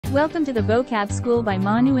Welcome to the Vocab School by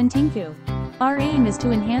Manu and Tinku. Our aim is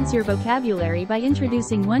to enhance your vocabulary by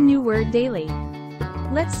introducing one new word daily.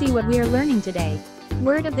 Let's see what we are learning today.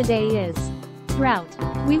 Word of the day is drought.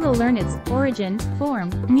 We will learn its origin, form,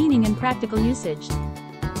 meaning and practical usage.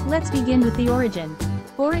 Let's begin with the origin.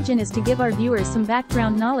 Origin is to give our viewers some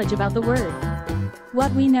background knowledge about the word.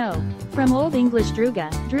 What we know. From Old English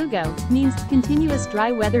drugo, means continuous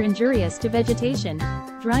dry weather injurious to vegetation.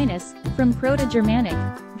 Dryness, from Proto-Germanic,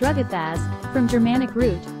 drugathas, from Germanic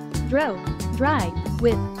root, dro, dry,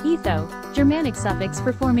 with, etho, Germanic suffix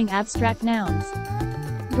for forming abstract nouns.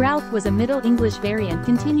 Drought was a Middle English variant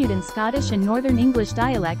continued in Scottish and Northern English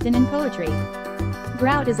dialect and in poetry.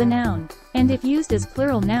 Drought is a noun, and if used as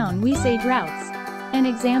plural noun we say droughts. An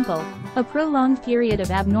example, a prolonged period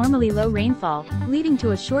of abnormally low rainfall, leading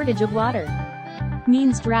to a shortage of water.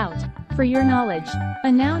 Means drought. For your knowledge,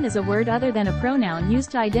 a noun is a word other than a pronoun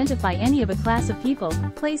used to identify any of a class of people,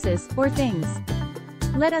 places, or things.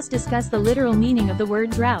 Let us discuss the literal meaning of the word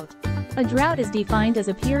drought. A drought is defined as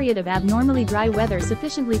a period of abnormally dry weather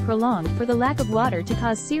sufficiently prolonged for the lack of water to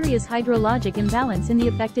cause serious hydrologic imbalance in the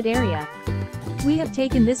affected area. We have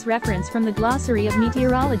taken this reference from the Glossary of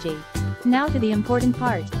Meteorology. Now to the important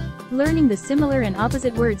part. Learning the similar and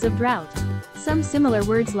opposite words of drought. Some similar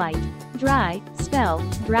words like dry, spell,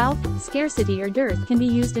 drought, scarcity or dearth can be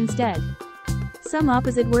used instead. Some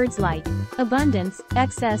opposite words like abundance,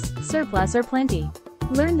 excess, surplus or plenty.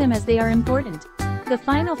 Learn them as they are important. The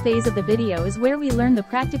final phase of the video is where we learn the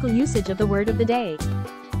practical usage of the word of the day.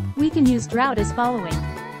 We can use drought as following.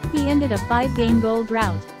 He ended a 5-game goal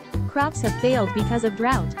drought. Crops have failed because of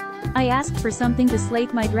drought. I asked for something to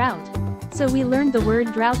slake my drought. So we learned the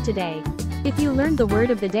word drought today. If you learned the word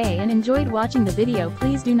of the day and enjoyed watching the video,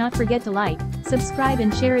 please do not forget to like, subscribe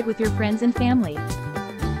and share it with your friends and family.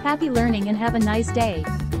 Happy learning and have a nice day.